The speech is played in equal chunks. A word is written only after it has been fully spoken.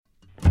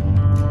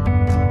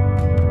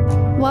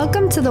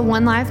Welcome to the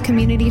One Life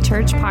Community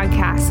Church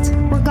podcast.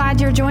 We're glad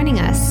you're joining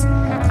us.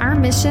 Our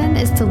mission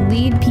is to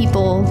lead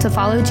people to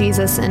follow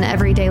Jesus in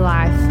everyday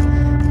life.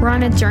 We're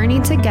on a journey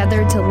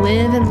together to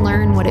live and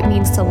learn what it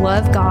means to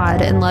love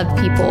God and love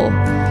people.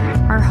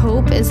 Our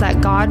hope is that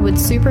God would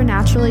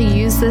supernaturally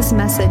use this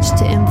message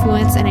to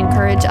influence and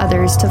encourage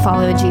others to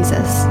follow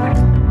Jesus.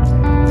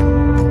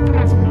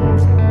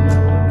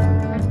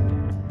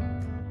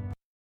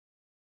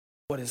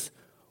 What is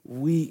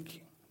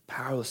weak,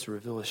 powerless to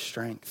reveal his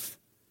strength.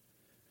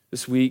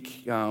 This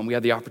week, we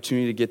had the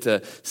opportunity to get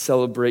to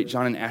celebrate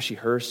John and Ashley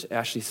Hurst.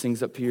 Ashley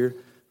sings up here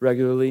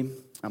regularly.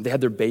 They had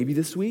their baby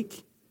this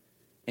week,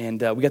 and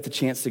we got the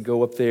chance to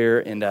go up there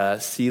and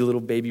see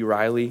little baby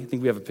Riley. I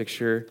think we have a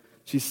picture.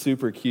 She's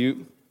super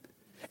cute.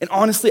 And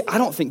honestly, I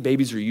don't think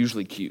babies are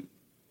usually cute.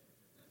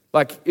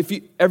 Like, if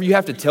you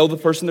have to tell the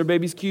person their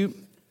baby's cute,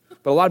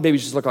 but a lot of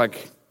babies just look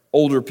like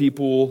older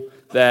people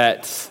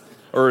that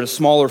are in a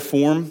smaller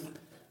form.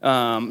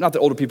 Not that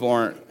older people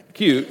aren't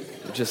cute,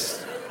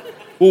 just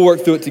we'll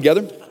work through it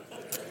together.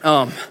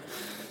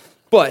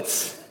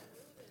 But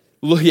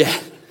look, yeah,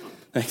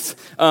 thanks.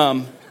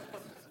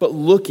 But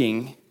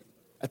looking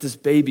at this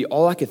baby,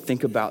 all I could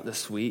think about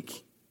this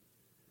week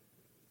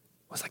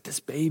was like this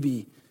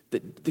baby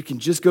that can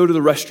just go to the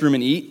restroom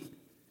and eat,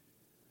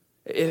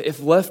 if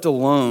left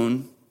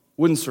alone,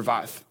 wouldn't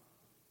survive.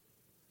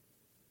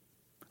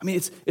 I mean,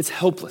 it's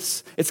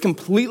helpless. It's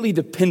completely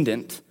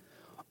dependent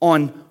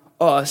on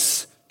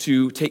us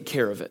to take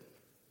care of it.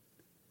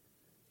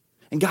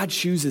 And God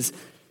chooses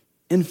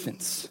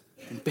infants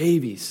and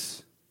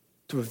babies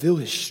to reveal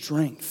his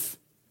strength.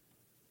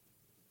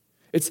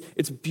 It's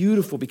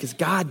beautiful because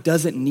God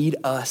doesn't need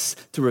us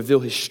to reveal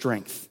his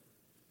strength.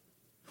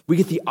 We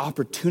get the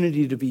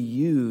opportunity to be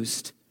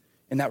used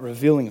in that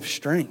revealing of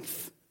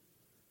strength.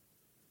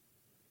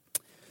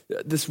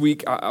 This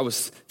week, I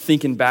was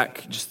thinking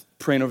back, just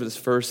praying over this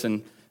verse,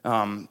 and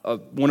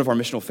one of our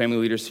missional family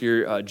leaders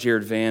here,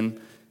 Jared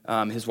Van,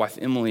 his wife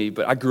Emily,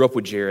 but I grew up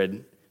with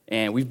Jared,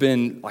 and we've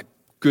been like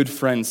good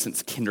friends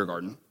since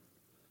kindergarten.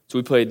 So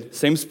we played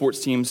same sports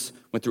teams,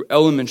 went through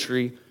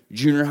elementary,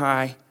 junior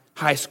high,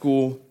 high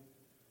school.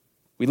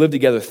 We lived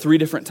together 3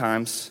 different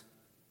times.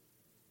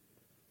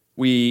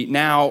 We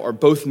now are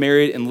both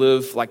married and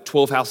live like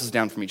 12 houses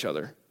down from each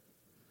other.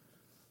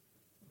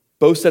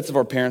 Both sets of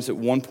our parents at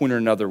one point or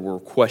another were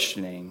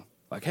questioning,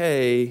 like,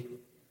 hey,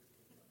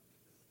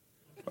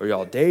 are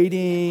y'all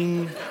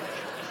dating?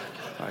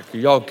 Like, are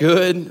y'all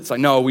good? It's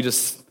like, no,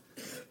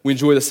 we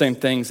enjoy the same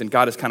things, and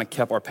God has kind of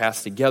kept our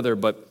paths together.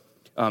 But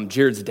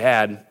Jared's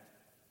dad,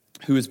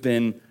 who has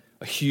been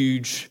a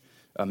huge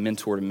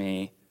mentor to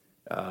me,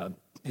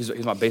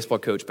 he's my basketball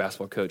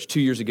coach.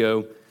 2 years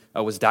ago,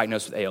 was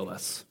diagnosed with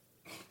ALS.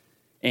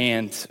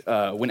 And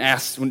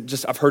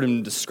I've heard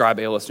him describe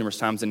ALS numerous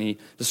times, and he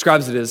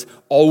describes it as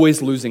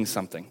always losing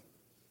something.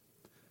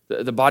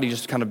 The body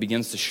just kind of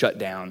begins to shut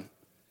down.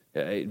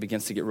 It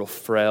begins to get real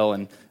frail.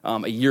 And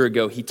a year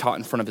ago, he taught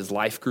in front of his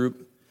life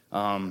group,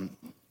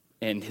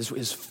 and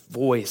his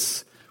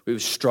voice, it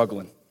was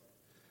struggling.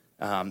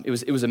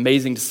 It was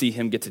amazing to see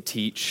him get to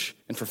teach.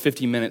 And for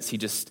 50 minutes, he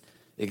just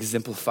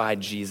exemplified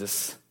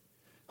Jesus.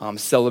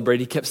 Celebrated.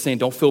 He kept saying,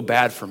 don't feel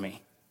bad for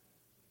me.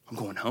 I'm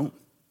going home.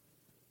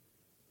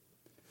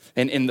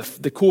 And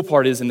the cool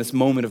part is, in this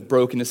moment of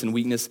brokenness and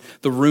weakness,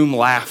 the room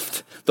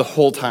laughed the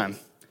whole time.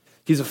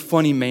 He's a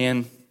funny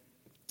man.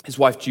 His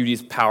wife Judy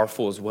is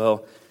powerful as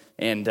well.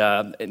 And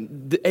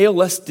the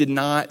ALS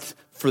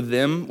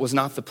was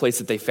not the place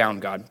that they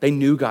found God. They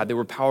knew God. They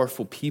were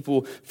powerful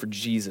people for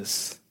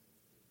Jesus.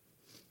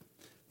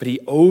 But he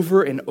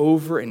over and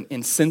over,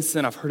 and since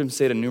then, I've heard him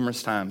say it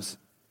numerous times,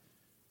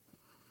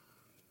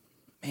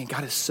 man,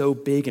 God is so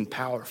big and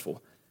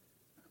powerful.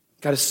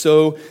 God is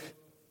so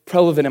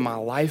relevant in my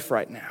life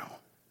right now.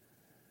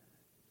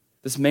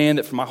 This man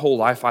that for my whole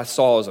life I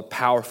saw as a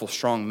powerful,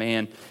 strong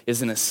man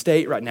is in a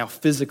state right now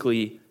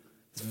physically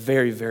is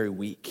very, very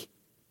weak.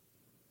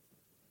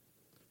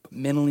 But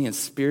mentally and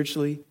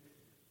spiritually,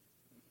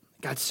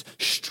 God's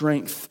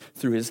strength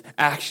through his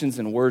actions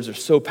and words are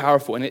so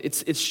powerful, and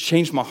it's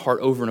changed my heart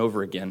over and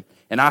over again.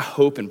 And I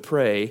hope and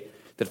pray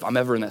that if I'm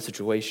ever in that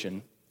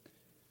situation,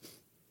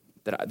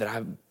 that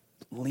I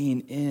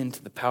lean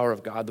into the power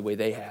of God the way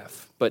they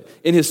have. But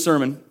in his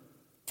sermon,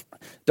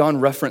 Don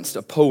referenced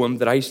a poem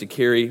that I used to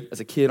carry as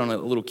a kid on a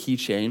little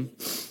keychain,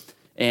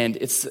 and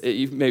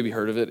you've maybe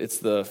heard of it. It's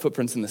the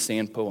Footprints in the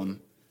Sand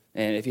poem.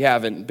 And if you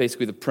haven't,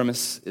 basically the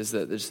premise is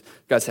that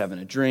God's having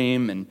a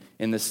dream, and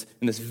in this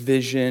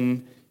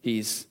vision,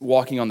 he's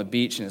walking on the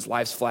beach and his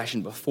life's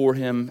flashing before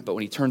him. But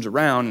when he turns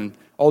around, and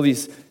all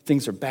these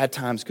things are bad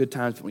times, good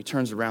times, but when he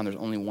turns around, there's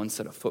only one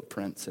set of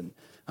footprints. And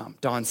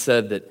Don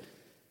said that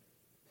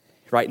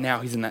right now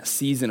he's in that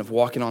season of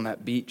walking on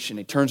that beach, and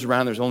he turns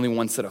around, there's only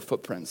one set of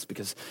footprints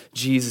because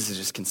Jesus is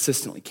just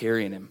consistently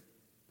carrying him.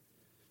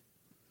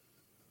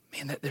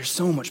 Man, there's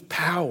so much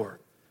power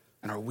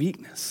in our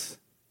weakness.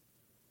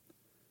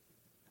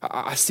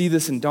 I see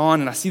this in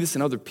Dawn, and I see this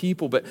in other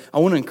people, but I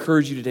want to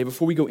encourage you today,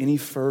 before we go any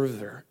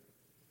further,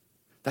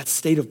 that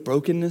state of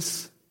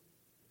brokenness,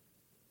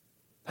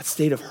 that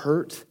state of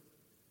hurt,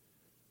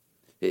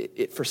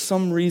 for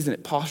some reason,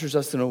 it postures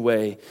us in a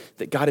way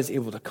that God is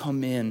able to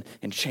come in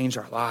and change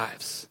our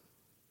lives.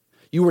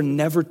 You were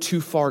never too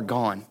far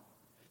gone.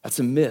 That's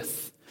a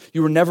myth.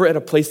 You were never at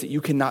a place that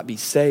you cannot be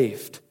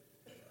saved,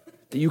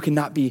 that you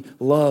cannot be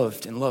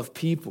loved and love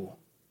people.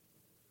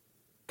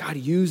 God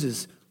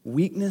uses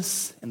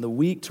weakness and the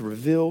weak to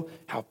reveal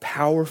how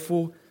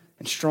powerful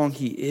and strong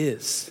he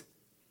is.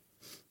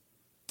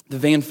 The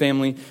Van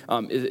family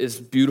is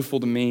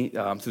beautiful to me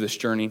through this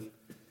journey,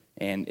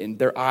 and in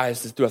their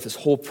eyes throughout this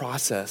whole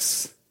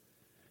process.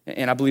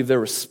 And I believe their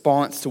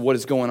response to what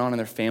is going on in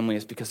their family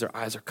is because their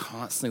eyes are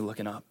constantly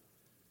looking up.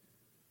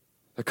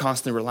 They're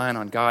constantly relying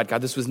on God.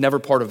 God, this was never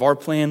part of our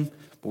plan,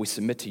 but we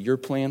submit to your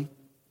plan.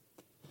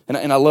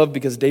 And I love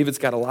because David's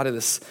got a lot of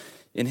this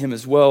in him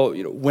as well.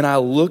 You know, when I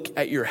look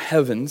at your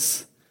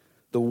heavens,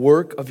 the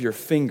work of your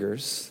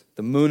fingers,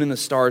 the moon and the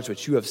stars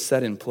which you have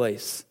set in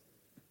place,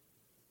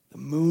 the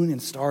moon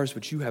and stars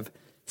which you have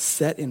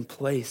set in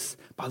place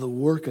by the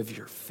work of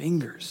your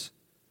fingers.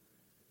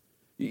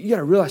 You got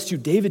to realize too,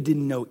 David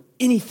didn't know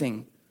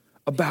anything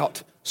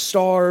about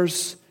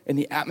stars and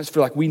the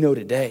atmosphere like we know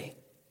today.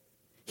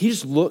 He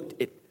just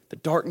looked at the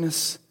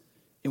darkness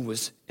and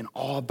was in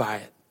awe by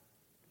it.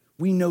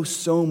 We know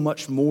so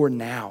much more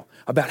now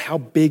about how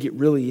big it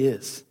really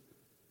is,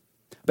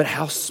 but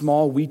how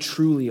small we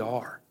truly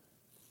are.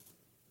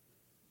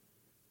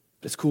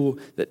 It's cool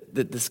that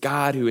this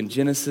God who in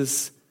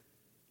Genesis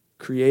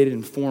created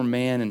and formed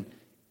man, and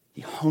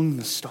he hung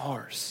the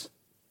stars.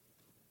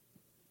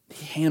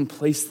 He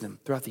hand-placed them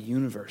throughout the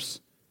universe.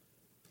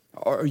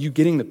 Are you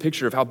getting the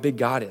picture of how big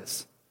God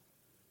is?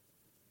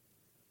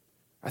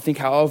 I think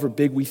however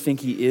big we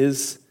think he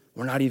is,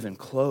 we're not even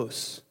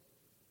close.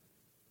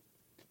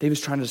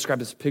 David's trying to describe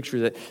this picture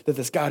that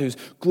this God who's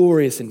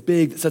glorious and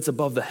big, that sits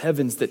above the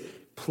heavens,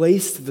 that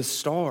placed the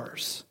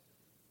stars.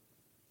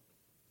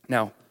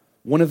 Now,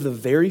 one of the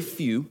very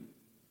few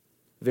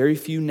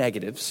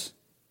negatives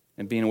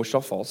in being in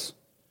Wichita Falls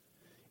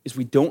is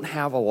we don't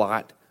have a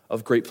lot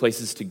of great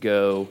places to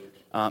go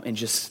and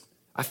just,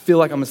 I feel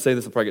like I'm going to say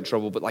this, I'll probably get in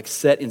trouble, but like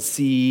sit and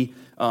see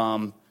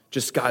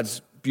just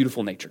God's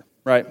beautiful nature,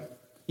 right?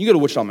 You go to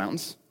Wichita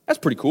Mountains, that's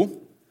pretty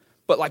cool.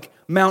 But like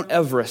Mount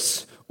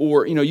Everest,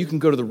 or you can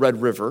go to the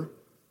Red River.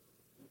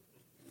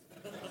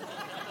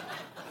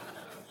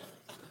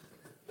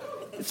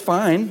 It's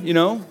fine, we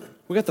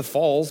got the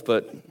falls,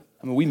 but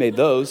we made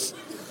those.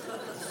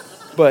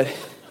 But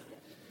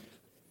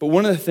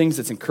one of the things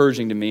that's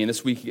encouraging to me, and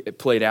this week it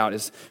played out,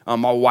 is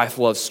my wife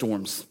loves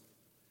storms.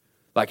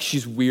 Like,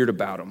 she's weird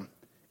about them.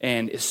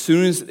 And as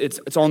soon as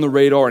it's on the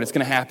radar and it's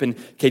going to happen,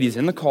 Katie's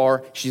in the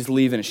car, she's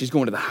leaving, and she's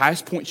going to the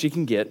highest point she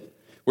can get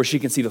where she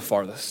can see the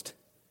farthest.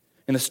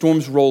 And the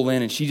storms roll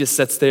in, and she just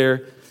sits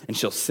there, and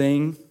she'll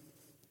sing,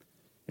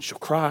 and she'll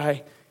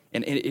cry,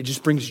 and it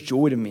just brings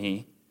joy to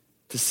me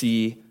to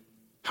see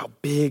how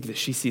big that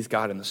she sees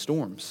God in the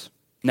storms.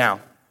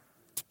 Now,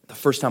 the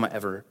first time I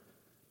ever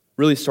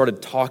really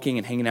started talking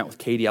and hanging out with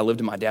Katie, I lived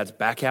in my dad's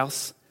back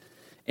house,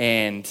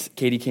 and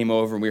Katie came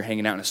over, and we were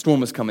hanging out, and a storm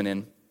was coming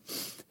in.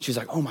 She's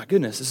like, oh my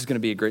goodness, this is going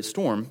to be a great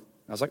storm.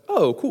 I was like,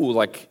 oh, cool,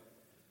 like,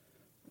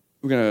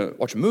 we're going to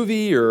watch a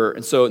movie,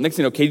 and so next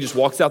thing you know, Katie just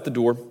walks out the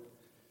door,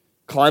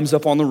 climbs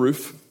up on the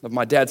roof of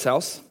my dad's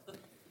house,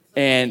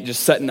 and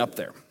just sitting up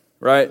there,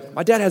 right?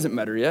 My dad hasn't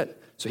met her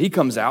yet, so he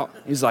comes out.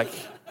 He's like,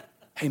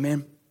 hey,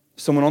 man,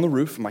 someone on the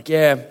roof? I'm like,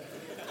 yeah,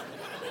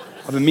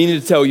 I've been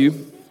meaning to tell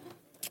you.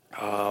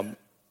 I'm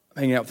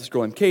hanging out with this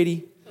girl named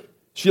Katie.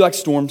 She likes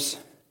storms.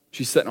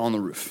 She's sitting on the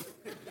roof.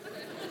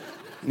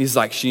 And he's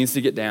like, she needs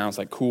to get down. It's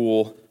like,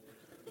 cool.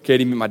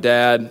 Katie, meet my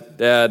dad.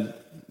 Dad,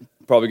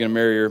 probably going to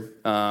marry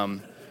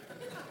her.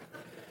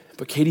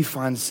 But Katie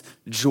finds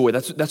joy.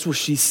 That's where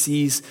she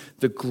sees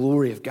the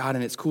glory of God.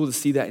 And it's cool to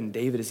see that in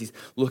David as he's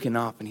looking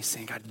up and he's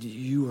saying, God,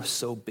 you are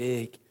so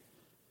big.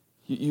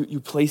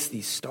 You place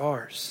these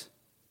stars.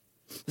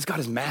 This God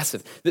is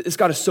massive. This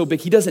God is so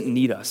big, he doesn't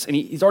need us. And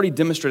he's already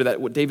demonstrated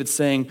that, what David's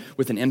saying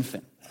with an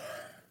infant,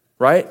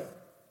 right?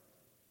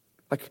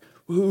 Like,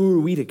 who are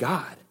we to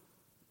God?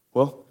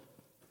 Well,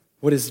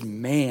 what is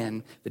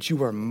man that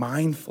you are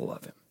mindful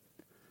of him?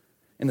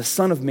 And the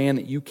Son of Man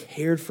that you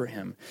cared for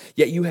him,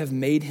 yet you have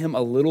made him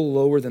a little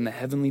lower than the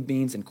heavenly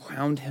beings and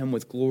crowned him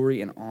with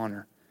glory and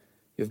honor.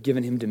 You have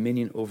given him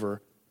dominion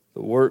over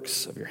the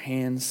works of your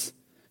hands,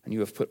 and you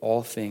have put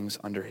all things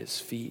under his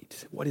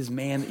feet. What is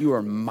man that you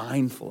are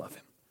mindful of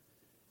him?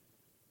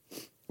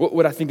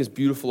 What I think is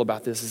beautiful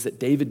about this is that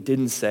David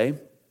didn't say,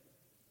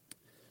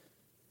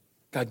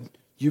 God,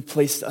 you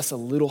placed us a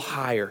little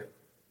higher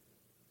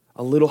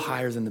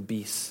than the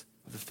beasts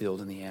of the field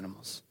and the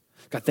animals.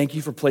 God, thank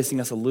you for placing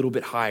us a little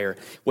bit higher.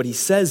 What he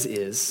says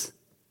is,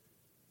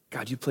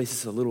 God, you place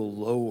us a little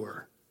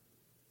lower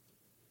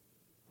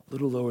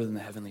than the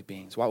heavenly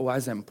beings. Why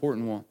is that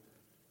important? Well,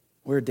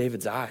 where are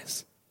David's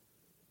eyes?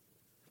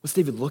 What's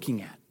David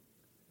looking at?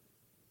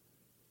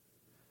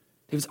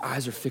 David's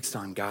eyes are fixed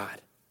on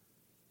God,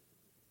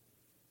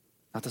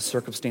 not the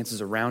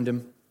circumstances around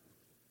him,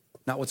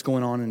 not what's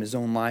going on in his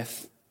own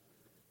life.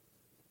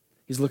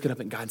 He's looking up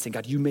at God and saying,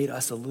 God, you made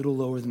us a little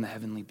lower than the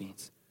heavenly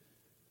beings.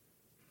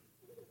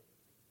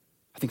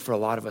 I think for a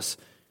lot of us,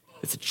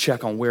 it's a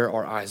check on where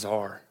our eyes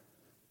are.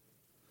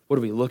 What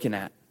are we looking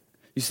at?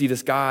 You see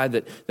this God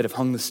that have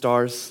hung the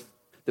stars,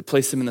 that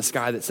placed him in the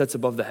sky, that sets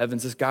above the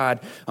heavens. This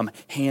God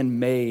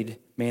handmade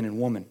man and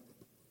woman.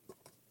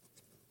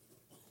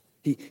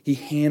 He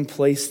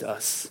hand-placed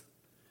us.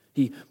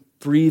 He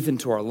breathed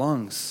into our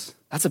lungs.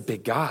 That's a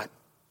big God.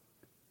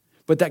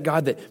 But that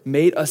God that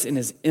made us in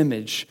his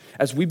image,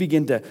 as we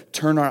begin to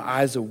turn our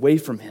eyes away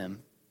from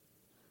him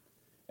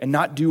and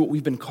not do what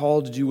we've been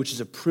called to do, which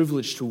is a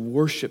privilege to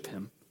worship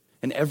him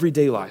in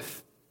everyday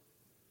life,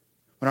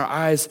 when our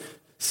eyes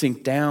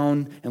sink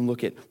down and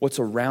look at what's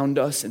around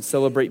us and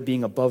celebrate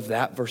being above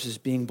that versus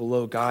being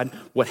below God,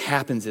 what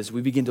happens is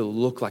we begin to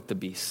look like the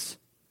beasts.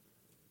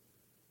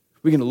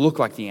 We begin to look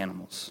like the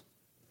animals.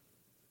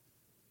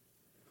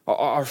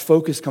 Our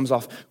focus comes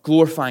off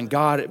glorifying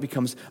God. It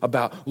becomes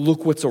about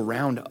look what's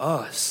around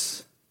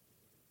us.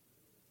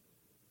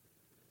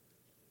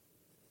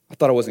 I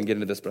thought I wasn't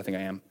getting into this, but I think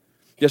I am.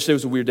 Yesterday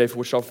was a weird day for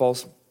Wichita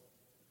Falls.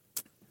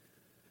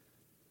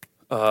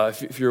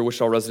 If you're a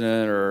Wichita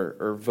resident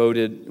or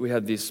voted, we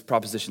had these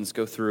propositions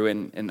go through,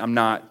 and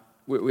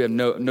we have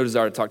no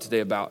desire to talk today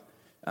about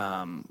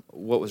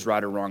what was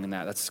right or wrong in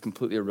that. That's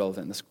completely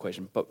irrelevant in this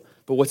equation. But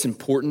what's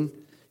important,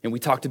 and we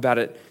talked about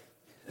it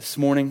this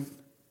morning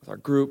with our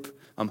group.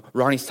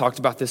 Ronnie's talked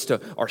about this to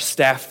our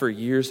staff for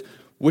years.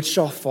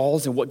 Wichita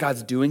Falls and what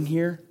God's doing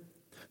here,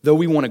 though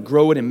we want to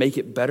grow it and make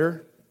it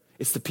better,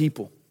 it's the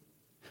people.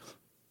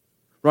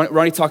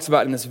 Ronnie talks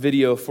about in this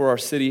video for our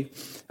city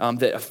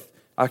that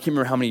I can't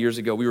remember how many years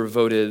ago we were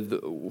voted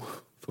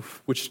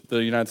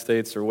the United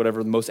States or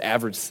whatever, the most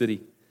average city.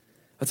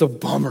 That's a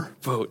bummer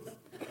vote.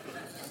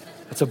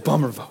 That's a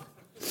bummer vote.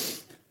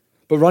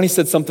 But Ronnie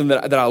said something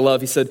that I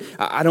love. He said,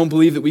 I don't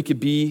believe that we could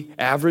be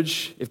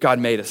average if God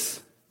made us.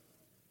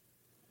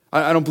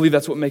 I don't believe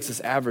that's what makes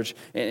us average.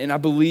 And I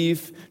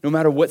believe no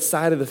matter what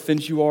side of the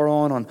fence you are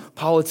on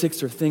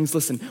politics or things,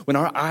 listen, when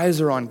our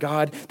eyes are on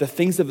God, the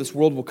things of this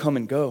world will come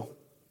and go.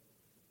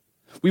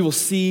 We will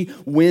see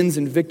wins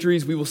and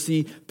victories. We will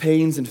see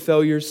pains and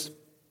failures.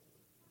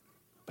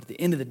 But at the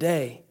end of the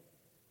day,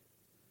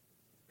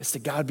 it's to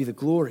God be the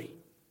glory.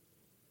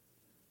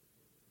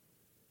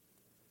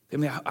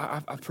 Family,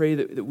 I pray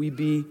that we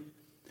be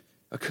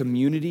a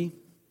community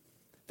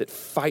that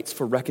fights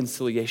for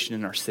reconciliation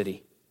in our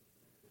city,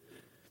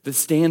 that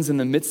stands in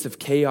the midst of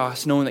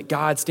chaos, knowing that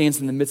God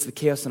stands in the midst of the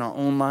chaos in our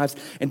own lives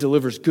and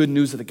delivers good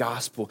news of the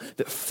gospel,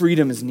 that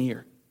freedom is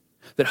near,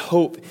 that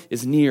hope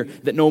is near,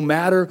 that no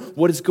matter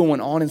what is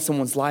going on in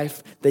someone's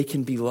life, they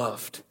can be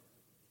loved.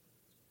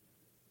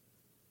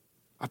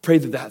 I pray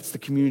that that's the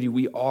community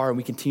we are and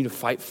we continue to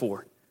fight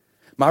for.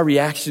 My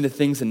reaction to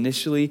things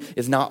initially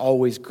is not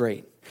always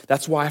great.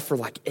 That's why for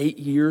like 8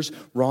 years,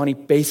 Ronnie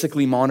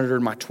basically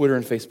monitored my Twitter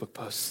and Facebook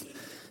posts.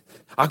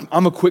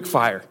 I'm a quick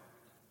fire.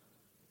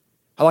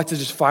 I like to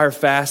just fire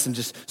fast and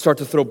just start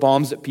to throw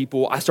bombs at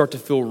people. I start to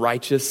feel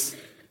righteous.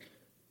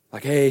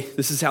 Like, hey,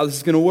 this is how this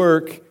is going to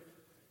work.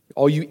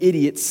 All you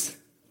idiots.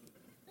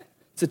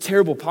 It's a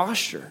terrible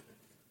posture.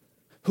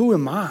 Who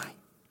am I?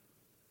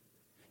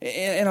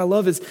 And I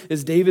love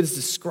as David is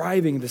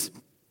describing this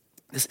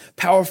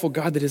powerful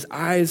God that his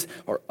eyes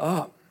are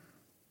up.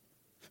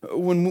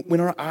 When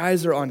our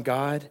eyes are on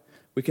God,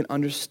 we can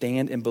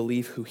understand and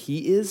believe who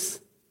he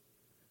is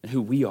and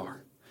who we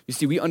are. You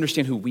see, we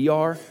understand who we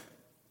are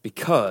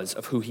because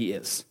of who he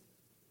is.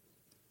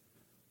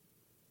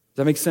 Does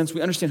that make sense?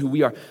 We understand who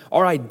we are.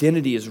 Our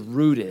identity is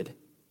rooted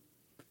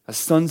as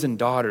sons and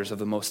daughters of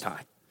the Most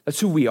High. That's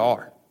who we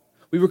are.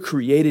 We were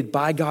created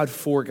by God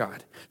for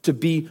God, to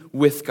be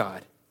with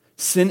God.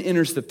 Sin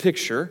enters the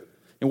picture,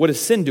 and what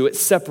does sin do? It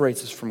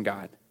separates us from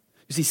God.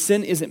 You see,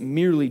 sin isn't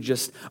merely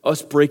just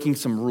us breaking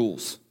some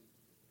rules.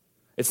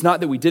 It's not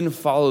that we didn't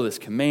follow this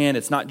command.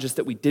 It's not just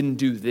that we didn't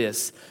do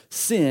this.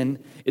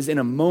 Sin is in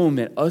a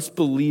moment us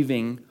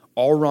believing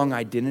our wrong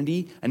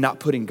identity and not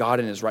putting God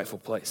in his rightful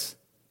place.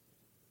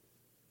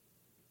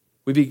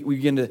 We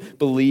begin to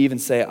believe and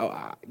say,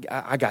 oh,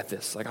 I got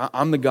this. Like,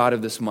 I'm the God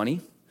of this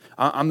money.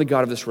 I'm the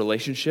God of this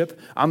relationship.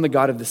 I'm the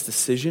God of this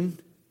decision.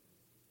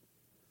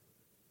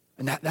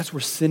 And that's where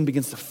sin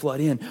begins to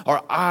flood in.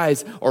 Our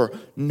eyes are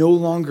no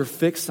longer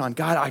fixed on,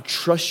 God, I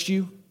trust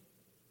you.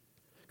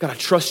 God, I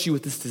trust you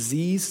with this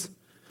disease.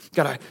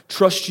 God, I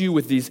trust you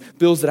with these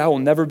bills that I will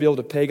never be able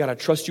to pay. God, I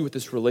trust you with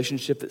this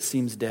relationship that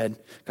seems dead.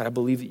 God, I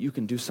believe that you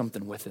can do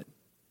something with it.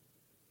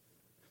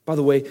 By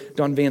the way,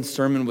 Don Van's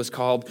sermon was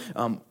called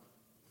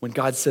When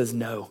God Says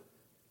No.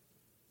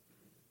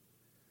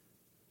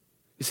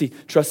 You see,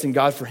 trusting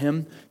God for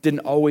him didn't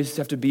always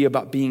have to be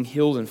about being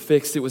healed and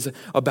fixed. It was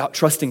about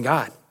trusting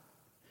God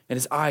and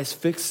his eyes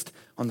fixed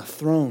on the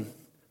throne,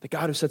 the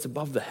God who sits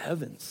above the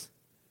heavens.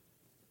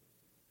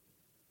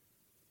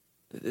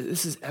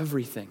 This is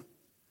everything.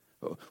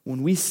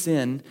 When we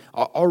sin,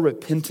 our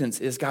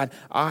repentance is, God,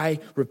 I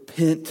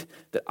repent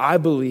that I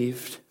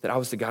believed that I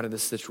was the God of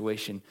this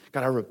situation.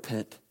 God, I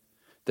repent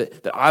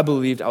that I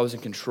believed I was in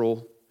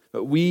control,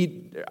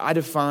 I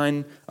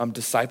define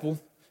disciple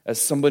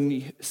as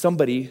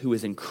somebody who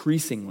is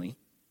increasingly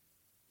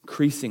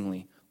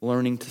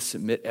learning to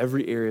submit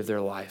every area of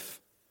their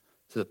life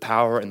to the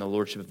power and the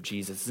lordship of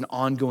Jesus. It's an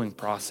ongoing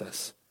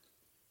process.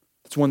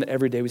 It's one that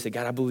every day we say,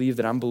 God, I believe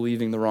that I'm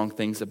believing the wrong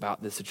things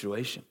about this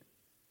situation.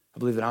 I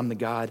believe that I'm the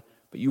God,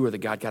 but you are the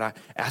God. God, I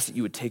ask that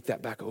you would take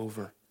that back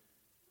over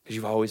because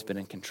you've always been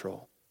in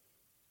control.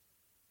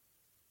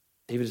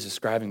 David is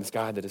describing this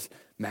God that is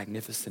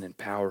magnificent and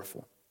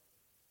powerful.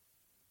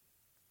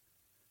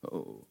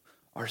 Oh,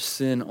 our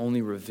sin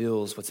only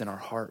reveals what's in our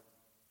heart.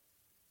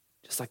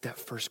 Just like that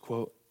first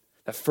quote,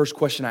 that first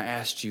question I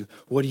asked you,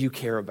 what do you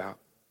care about?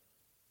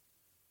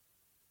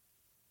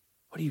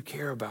 What do you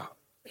care about?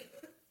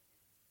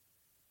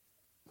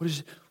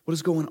 What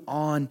is going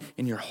on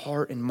in your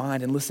heart and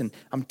mind? And listen,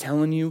 I'm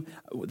telling you,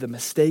 the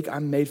mistake I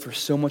made for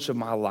so much of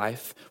my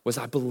life was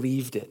I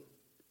believed it.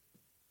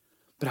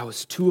 But I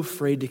was too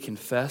afraid to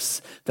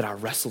confess that I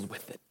wrestled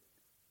with it.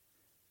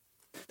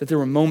 That there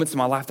were moments in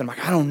my life that I'm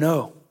like, I don't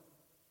know.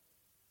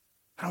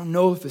 I don't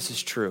know if this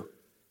is true.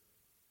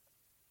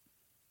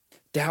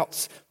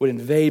 Doubts would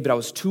invade, but I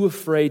was too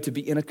afraid to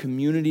be in a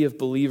community of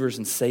believers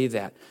and say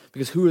that.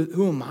 Because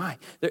who am I?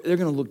 They're going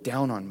to look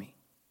down on me.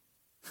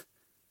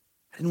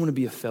 I didn't want to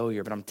be a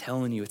failure, but I'm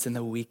telling you, it's in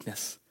the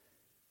weakness.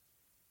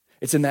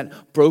 It's in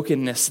that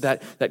brokenness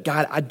that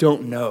God, I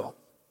don't know.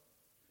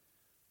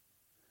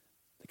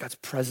 That God's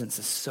presence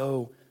is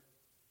so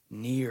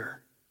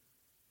near.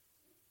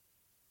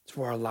 It's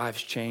where our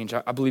lives change.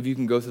 I believe you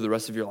can go through the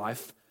rest of your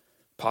life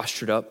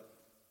postured up,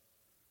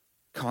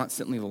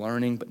 constantly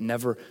learning, but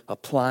never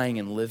applying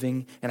and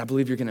living. And I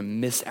believe you're going to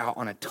miss out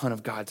on a ton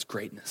of God's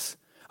greatness.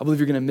 I believe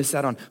you're going to miss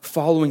out on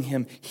following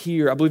him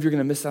here. I believe you're going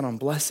to miss out on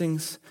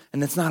blessings.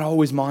 And it's not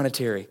always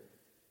monetary.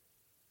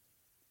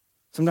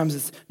 Sometimes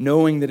it's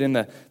knowing that in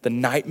the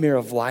nightmare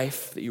of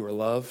life that you are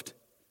loved,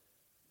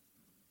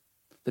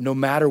 that no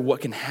matter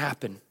what can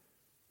happen,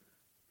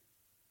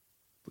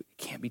 it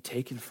can't be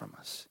taken from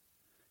us.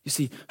 You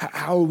see,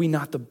 how are we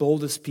not the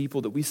boldest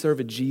people that we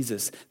serve a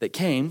Jesus that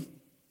came,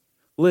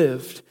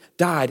 lived,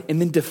 died, and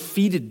then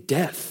defeated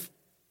death?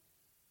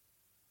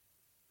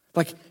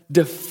 Like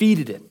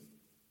defeated it,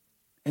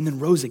 and then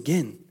rose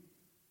again.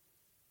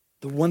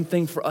 The one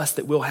thing for us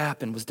that will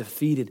happen was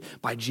defeated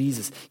by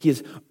Jesus. He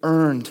has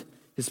earned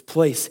his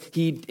place,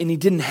 and he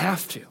didn't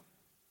have to.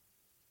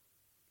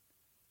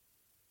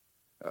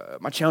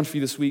 My challenge for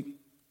you this week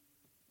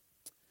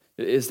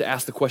is to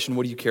ask the question,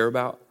 what do you care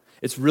about?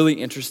 It's really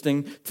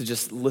interesting to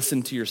just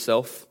listen to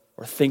yourself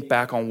or think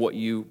back on what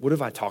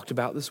have I talked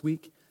about this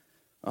week?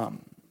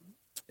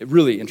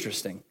 Really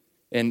interesting.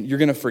 And you're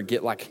going to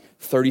forget like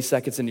 30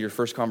 seconds into your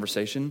first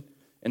conversation,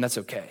 and that's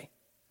okay.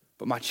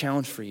 But my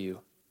challenge for you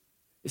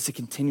is to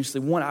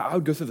continuously, I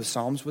would go through the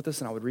Psalms with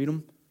us and I would read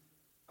them.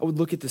 I would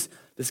look at this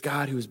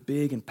God who is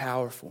big and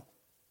powerful,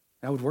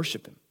 and I would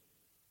worship him.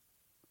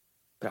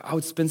 But I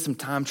would spend some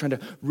time trying to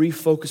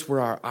refocus where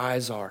our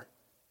eyes are.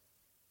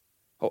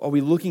 Are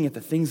we looking at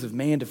the things of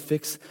man to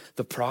fix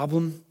the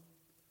problem?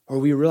 Or are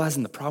we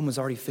realizing the problem was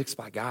already fixed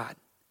by God?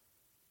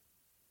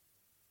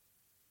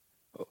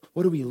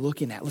 What are we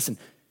looking at? Listen,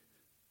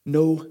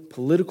 no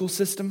political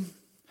system,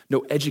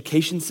 no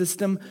education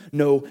system,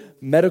 no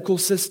medical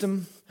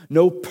system,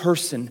 no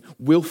person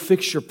will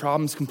fix your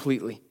problems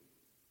completely.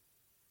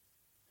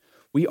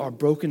 We are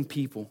broken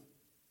people.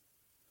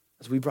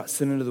 As we brought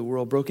sin into the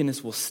world,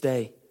 brokenness will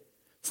stay.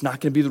 It's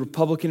not going to be the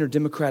Republican or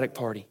Democratic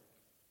Party.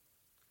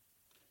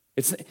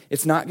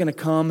 It's not going to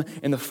come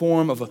in the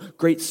form of a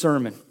great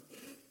sermon.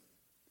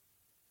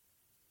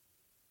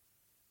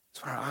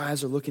 So when our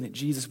eyes are looking at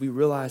Jesus, we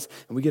realize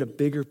and we get a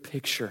bigger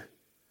picture.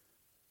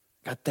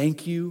 God,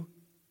 thank you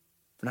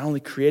for not only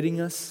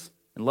creating us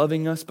and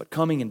loving us, but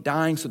coming and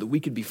dying so that we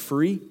could be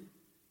free,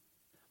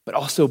 but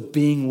also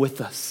being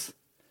with us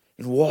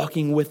and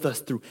walking with us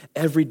through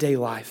everyday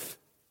life.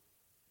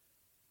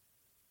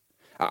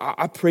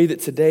 I pray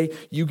that today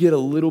you get a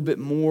little bit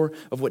more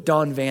of what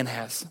Don Van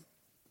has.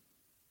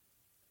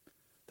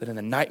 That in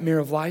the nightmare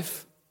of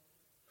life,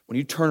 when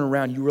you turn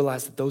around, you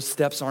realize that those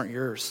steps aren't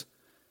yours.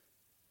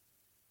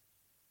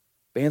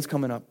 Band's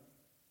coming up.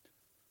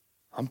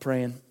 I'm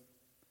praying.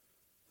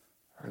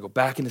 I'm going to go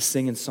back into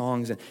singing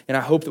songs. And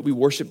I hope that we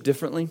worship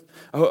differently.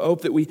 I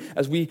hope that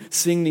as we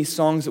sing these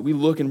songs, that we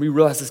look and we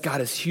realize this God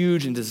is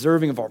huge and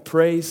deserving of our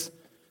praise.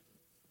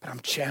 But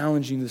I'm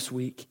challenging this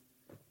week.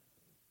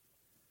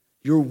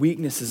 Your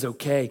weakness is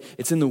okay.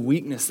 It's in the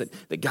weakness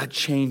that God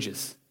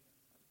changes.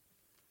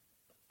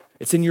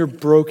 It's in your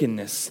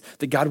brokenness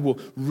that God will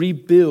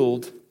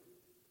rebuild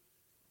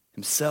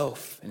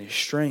himself and his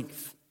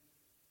strength.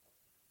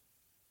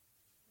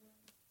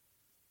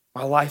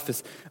 My life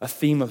is a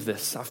theme of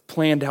this. I've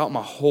planned out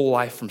my whole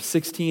life from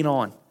 16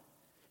 on,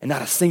 and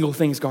not a single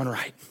thing's gone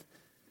right.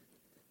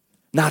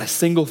 Not a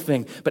single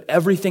thing, but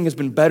everything has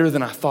been better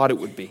than I thought it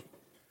would be.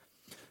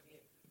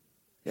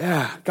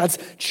 Yeah, God's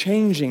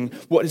changing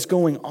what is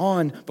going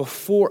on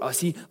before us.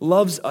 He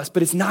loves us,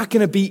 but it's not going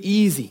to be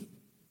easy.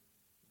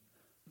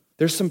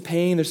 There's some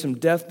pain, there's some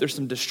death, there's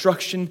some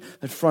destruction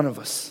in front of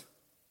us.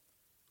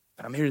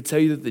 And I'm here to tell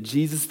you that the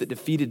Jesus that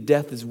defeated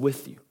death is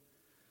with you.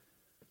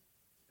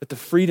 That the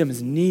freedom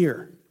is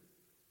near.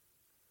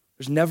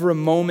 There's never a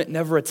moment,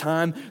 never a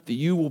time that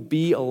you will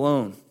be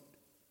alone.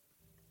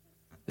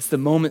 It's the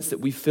moments that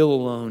we feel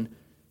alone,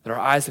 that our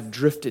eyes have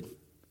drifted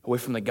away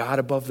from the God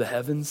above the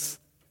heavens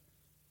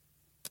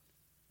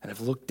and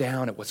have looked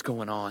down at what's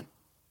going on.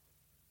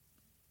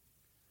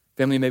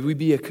 Family, may we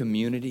be a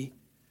community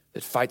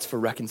that fights for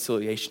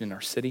reconciliation in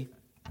our city.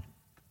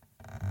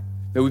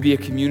 May we be a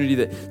community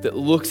that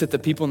looks at the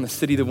people in the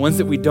city, the ones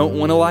that we don't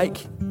want to like,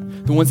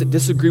 the ones that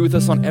disagree with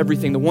us on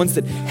everything, the ones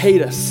that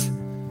hate us,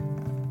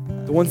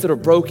 the ones that are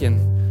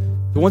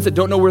broken, the ones that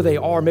don't know where they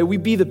are. May we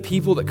be the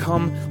people that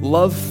come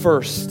love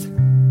first.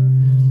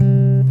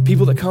 The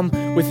people that come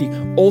with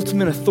the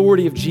ultimate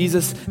authority of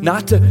Jesus,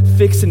 not to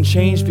fix and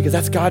change because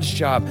that's God's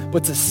job,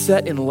 but to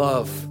set in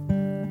love.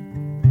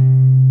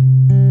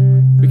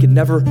 We could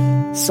never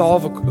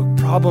solve a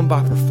problem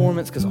by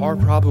performance because our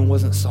problem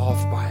wasn't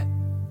solved by it.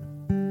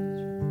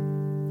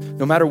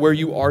 No matter where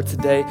you are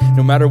today,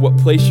 no matter what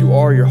place you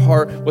are, your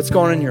heart, what's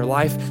going on in your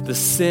life, the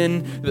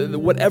sin,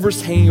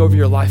 whatever's hanging over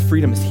your life,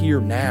 freedom is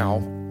here now.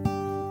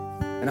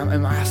 And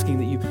I'm asking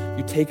that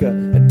you take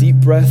a deep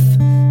breath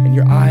and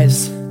your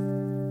eyes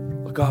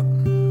look up.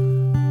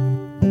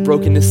 No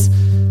brokenness,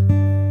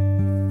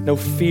 no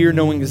fear,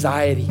 no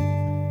anxiety.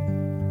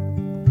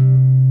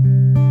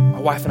 My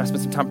wife and I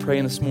spent some time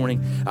praying this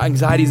morning.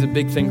 Anxiety is a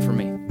big thing for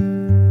me.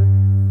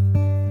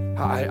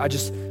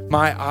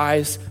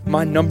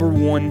 My number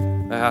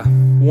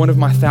one of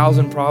my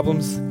 1,000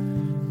 problems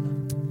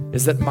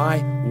is that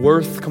my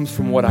worth comes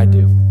from what I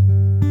do.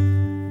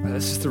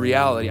 That's just the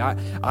reality.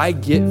 I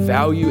get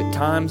value at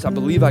times. I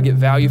believe I get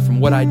value from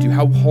what I do,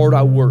 how hard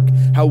I work,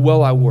 how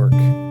well I work,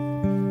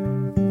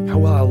 how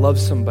well I love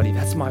somebody.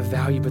 That's my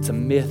value, but it's a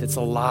myth, it's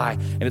a lie,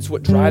 and it's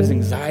what drives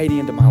anxiety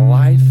into my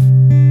life.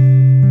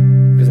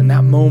 Because in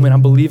that moment,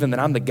 I'm believing that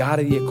I'm the God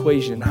of the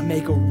equation, and I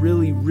make a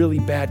really, really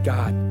bad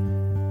God.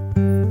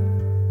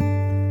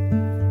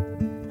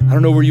 I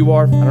don't know where you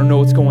are. I don't know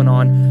what's going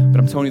on, but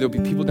I'm telling you,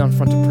 there'll be people down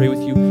front to pray with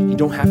you. You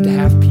don't have to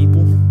have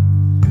people.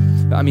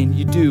 I mean,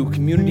 you do.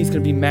 Community's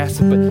going to be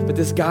massive, but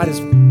this God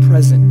is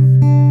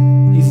present.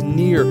 He's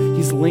near.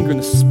 He's lingering.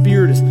 The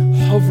Spirit is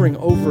hovering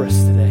over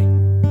us today.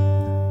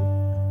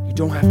 You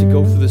don't have to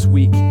go through this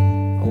week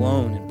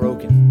alone and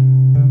broken.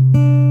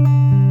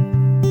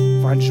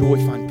 Find joy,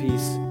 find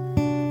peace.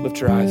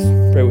 Lift your eyes.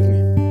 Pray with me.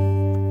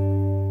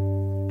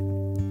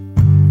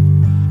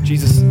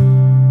 Jesus,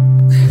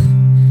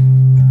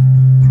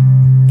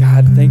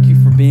 God, thank you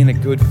for being a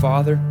good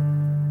Father.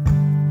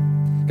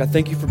 God,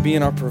 thank you for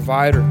being our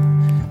provider,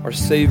 our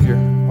Savior,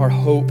 our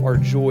hope, our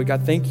joy.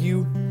 God, thank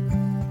you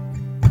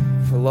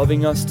for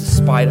loving us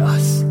despite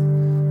us.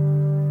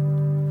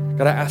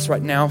 God, I ask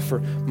right now for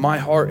my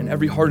heart and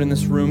every heart in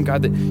this room,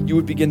 God, that you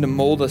would begin to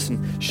mold us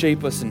and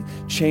shape us and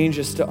change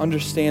us to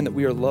understand that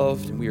we are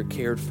loved and we are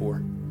cared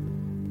for.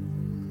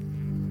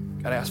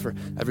 God, I ask for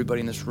everybody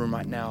in this room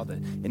right now that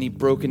any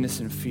brokenness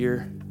and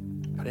fear,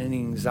 God, any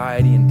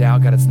anxiety and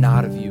doubt, God, it's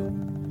not of you.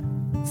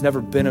 It's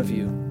never been of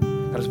you.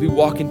 God, as we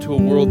walk into a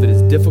world that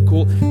is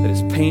difficult, that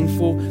is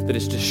painful, that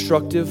is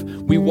destructive,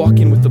 we walk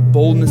in with the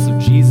boldness of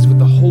Jesus, with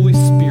the Holy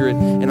Spirit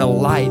and a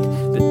light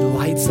that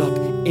lights up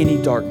any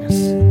darkness.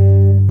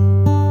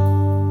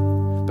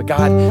 But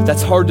God,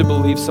 that's hard to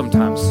believe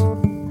sometimes.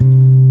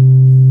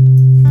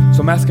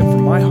 So I'm asking for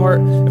my heart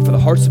and for the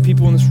hearts of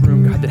people in this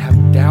room, God, that have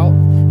doubt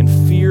and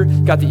fear,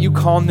 God, that you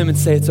calm them and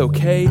say it's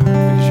okay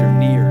because you're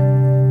near.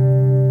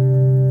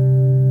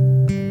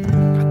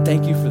 God,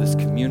 thank you for this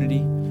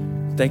community.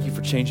 Thank you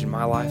for changing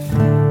my life.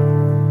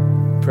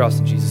 I pray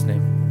in Jesus'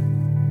 name.